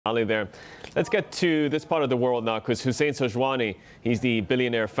Ali there. Let's get to this part of the world now, because Hussain Sajwani, he's the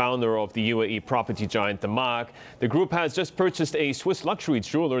billionaire founder of the UAE property giant DAMAC. The group has just purchased a Swiss luxury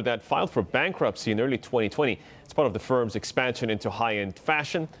jeweler that filed for bankruptcy in early 2020. It's part of the firm's expansion into high-end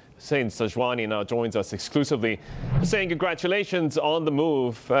fashion. Hussain Sajwani now joins us exclusively. Hussain, congratulations on the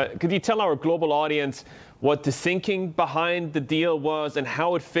move. Could you tell our global audience what the thinking behind the deal was and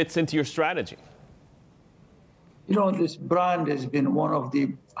how it fits into your strategy? You know, this brand has been one of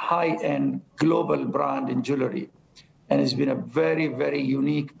the high-end global brand in jewelry, and it's been a very, very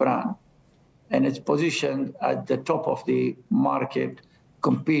unique brand. And it's positioned at the top of the market,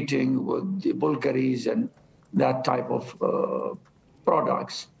 competing with the Bulgaris and that type of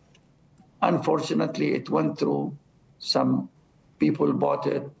products. Unfortunately, it went through some people bought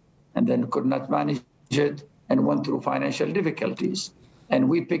it and then could not manage it and went through financial difficulties. And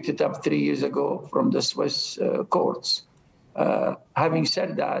we picked it up 3 years ago from the Swiss courts. Having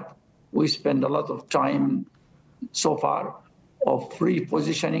said that, we spend a lot of time so far of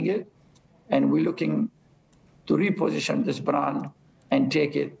repositioning it, and we're looking to reposition this brand and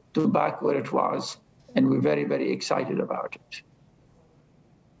take it to back where it was, and we're very, very excited about it.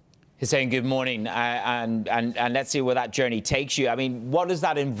 Hussain, good morning, and let's see where that journey takes you. I mean, what does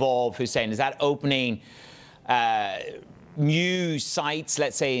that involve, Hussain? Is that opening new sites,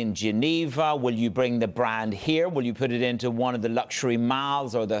 let's say in Geneva? Will you bring the brand here? Will you put it into one of the luxury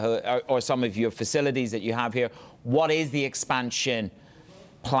malls or some of your facilities that you have here? What is the expansion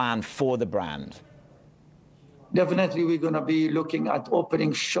plan for the brand? Definitely, we're going to be looking at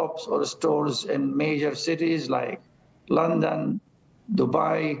opening shops or stores in major cities like London,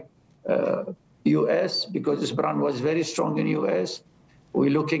 Dubai, US, because this brand was very strong in US.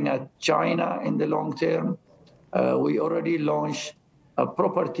 We're looking at China in the long term. We already launched a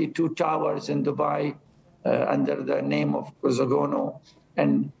property, 2 towers in Dubai under the name of GRISOGONO.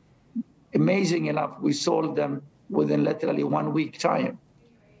 And amazing enough, we sold them within literally 1 week time.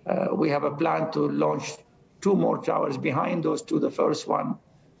 We have a plan to launch 2 more towers behind those 2, the first one.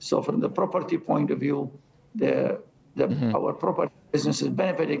 So from the property point of view, our property business is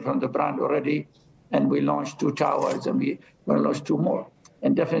benefiting from the brand already. And we launched 2 towers and we're going to launch 2 more.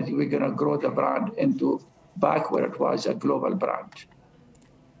 And definitely we're going to grow the brand into back where it was a global brand.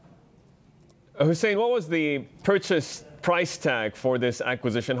 Hussain, what was the purchase price tag for this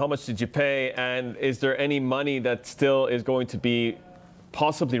acquisition? How much did you pay? And is there any money that still is going to be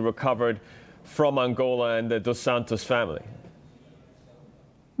possibly recovered from Angola and the Dos Santos family?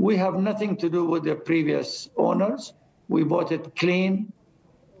 We have nothing to do with the previous owners. We bought it clean,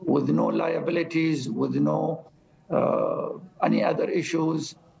 with no liabilities, with no any other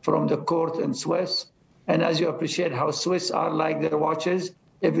issues from the court in Swiss. And as you appreciate how Swiss are like their watches,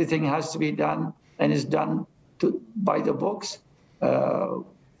 everything has to be done and is done by the books.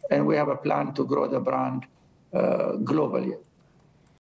 And we have a plan to grow the brand globally.